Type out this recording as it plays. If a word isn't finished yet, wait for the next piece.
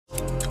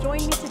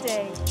Join me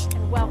today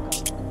and welcome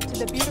to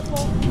the beautiful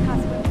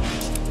Casa.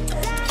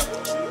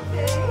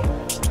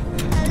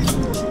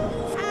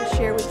 I'll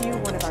share with you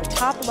one of our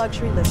top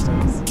luxury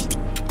listings.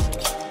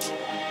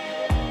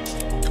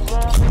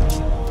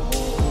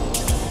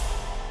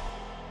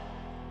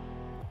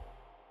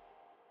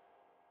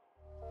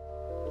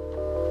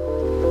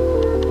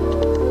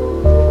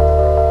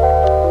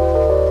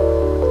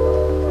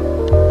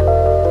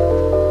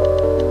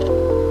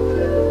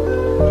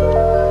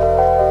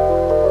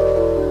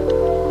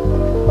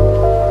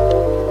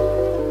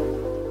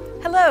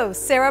 Hello,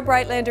 Sarah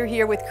Breitlander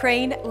here with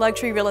Krain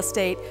Luxury Real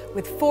Estate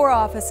with 4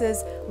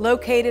 offices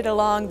located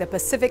along the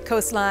Pacific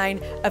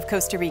coastline of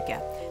Costa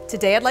Rica.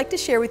 Today I'd like to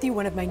share with you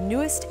one of my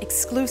newest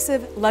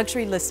exclusive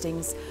luxury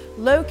listings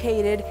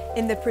located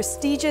in the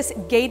prestigious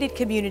gated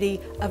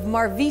community of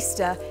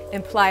MarVista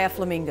in Playa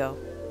Flamingo.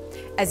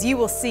 As you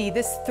will see,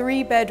 this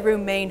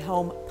 3-bedroom main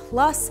home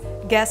plus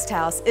guest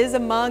house is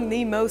among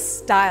the most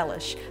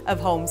stylish of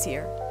homes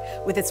here,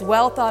 with its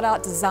well thought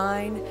out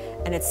design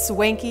and its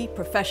swanky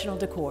professional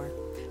decor.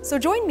 So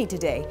join me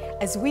today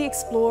as we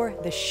explore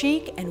the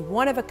chic and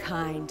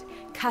one-of-a-kind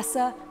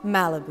Casa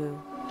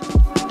Malibu.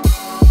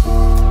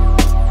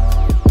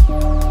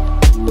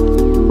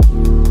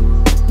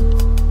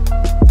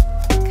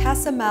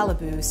 Casa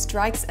Malibu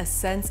strikes a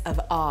sense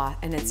of awe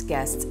in its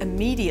guests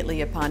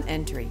immediately upon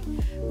entry,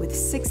 with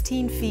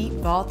 16 feet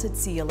vaulted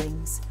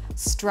ceilings,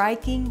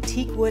 striking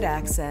teak wood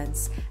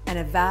accents, and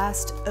a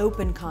vast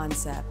open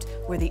concept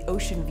where the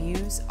ocean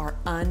views are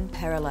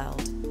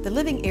unparalleled. The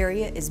living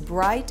area is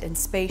bright and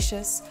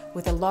spacious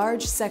with a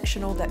large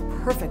sectional that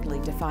perfectly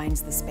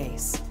defines the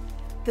space.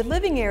 The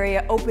living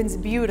area opens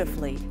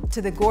beautifully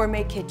to the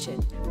gourmet kitchen,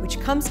 which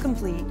comes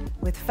complete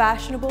with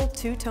fashionable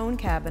 2-tone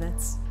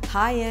cabinets,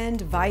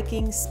 high-end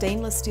Viking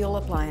stainless steel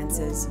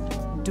appliances,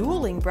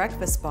 dueling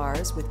breakfast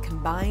bars with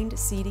combined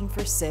seating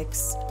for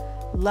 6,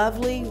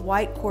 lovely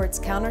white quartz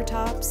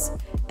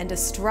countertops, and a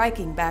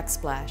striking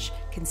backsplash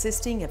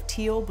consisting of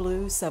teal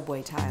blue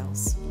subway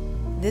tiles.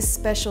 This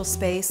special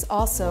space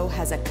also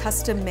has a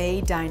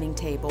custom-made dining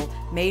table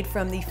made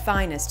from the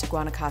finest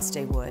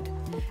Guanacaste wood,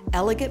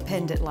 elegant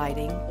pendant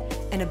lighting,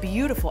 and a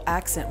beautiful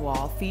accent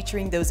wall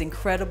featuring those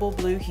incredible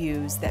blue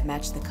hues that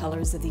match the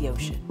colors of the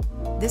ocean.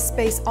 This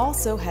space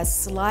also has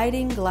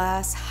sliding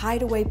glass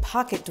hideaway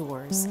pocket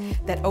doors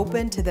that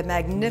open to the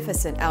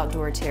magnificent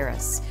outdoor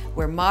terrace,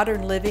 where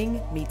modern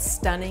living meets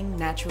stunning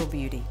natural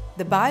beauty.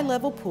 The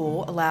bi-level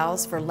pool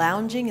allows for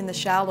lounging in the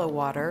shallow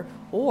water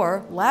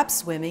or lap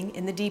swimming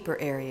in the deeper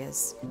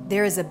areas.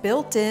 There is a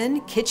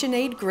built-in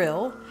KitchenAid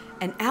grill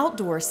and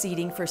outdoor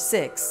seating for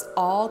 6,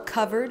 all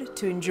covered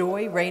to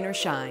enjoy rain or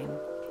shine.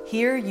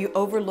 Here you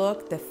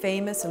overlook the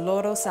famous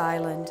Loros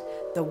Island,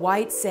 the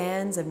white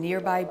sands of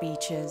nearby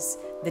beaches,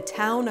 the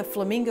town of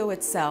Flamingo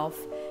itself,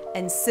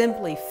 and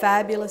simply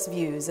fabulous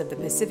views of the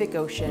Pacific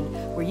Ocean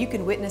where you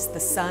can witness the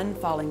sun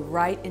falling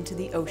right into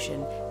the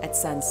ocean at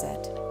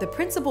sunset. The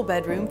principal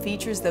bedroom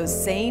features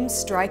those same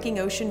striking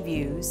ocean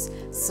views,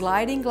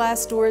 sliding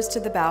glass doors to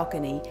the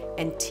balcony,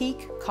 and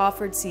teak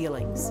coffered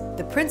ceilings.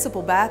 The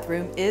principal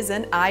bathroom is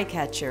an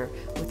eye-catcher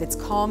with its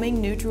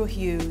calming neutral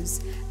hues,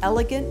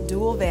 elegant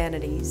dual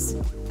vanities,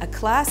 a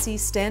classy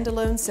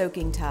standalone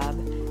soaking tub,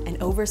 an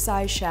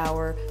oversized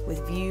shower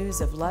with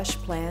views of lush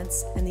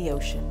plants and the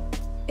ocean.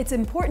 It's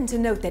important to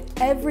note that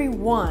every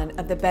one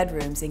of the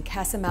bedrooms in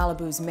Casa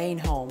Malibu's main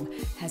home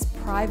has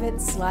private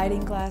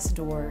sliding glass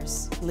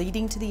doors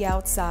leading to the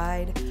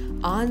outside,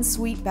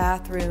 ensuite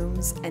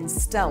bathrooms, and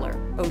stellar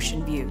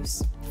ocean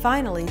views.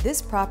 Finally,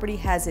 this property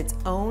has its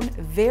own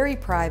very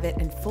private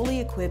and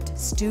fully equipped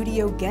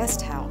studio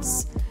guest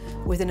house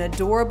with an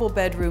adorable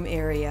bedroom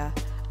area,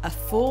 a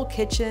full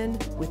kitchen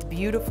with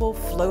beautiful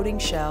floating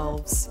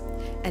shelves,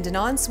 and an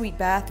ensuite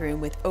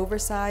bathroom with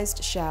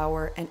oversized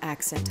shower and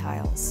accent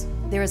tiles.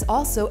 There is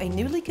also a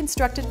newly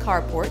constructed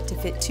carport to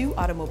fit 2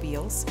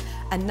 automobiles,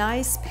 a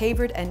nice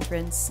pavered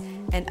entrance,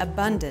 and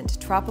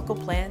abundant tropical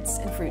plants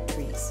and fruit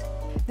trees.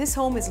 This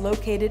home is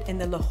located in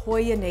the La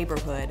Jolla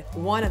neighborhood,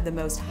 one of the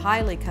most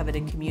highly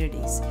coveted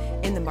communities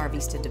in the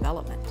MarVista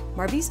development.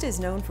 MarVista is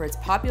known for its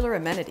popular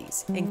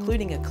amenities,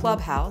 including a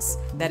clubhouse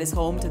that is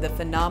home to the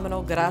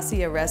phenomenal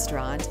Gracia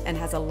restaurant and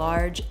has a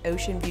large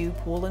ocean view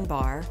pool and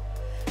bar,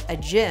 a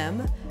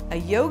gym, a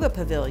yoga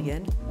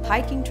pavilion,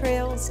 hiking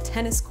trails,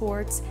 tennis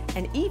courts,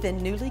 and even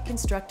newly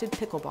constructed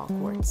pickleball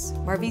courts.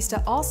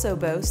 MarVista also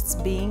boasts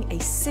being a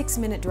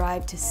 6-minute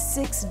drive to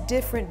 6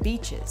 different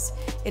beaches.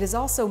 It is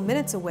also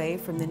minutes away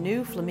from the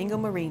new Flamingo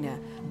Marina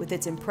with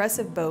its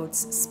impressive boats,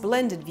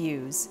 splendid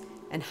views,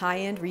 and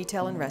high-end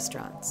retail and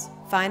restaurants.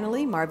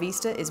 Finally,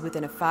 MarVista is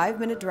within a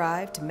 5-minute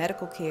drive to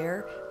medical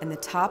care and the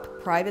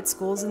top private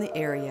schools in the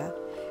area,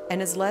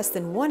 and is less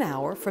than 1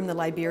 hour from the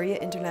Liberia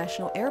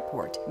International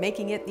Airport,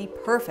 making it the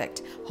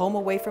perfect home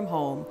away from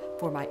home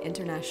for my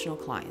international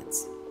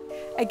clients.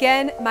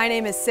 Again, my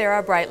name is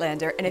Sarah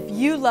Breitlander, and if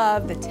you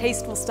love the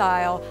tasteful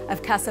style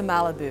of Casa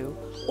Malibu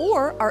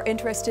or are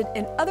interested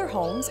in other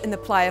homes in the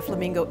Playa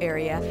Flamingo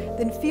area,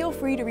 then feel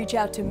free to reach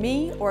out to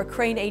me or a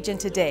Krain agent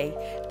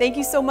today. Thank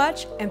you so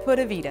much, and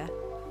pura vida.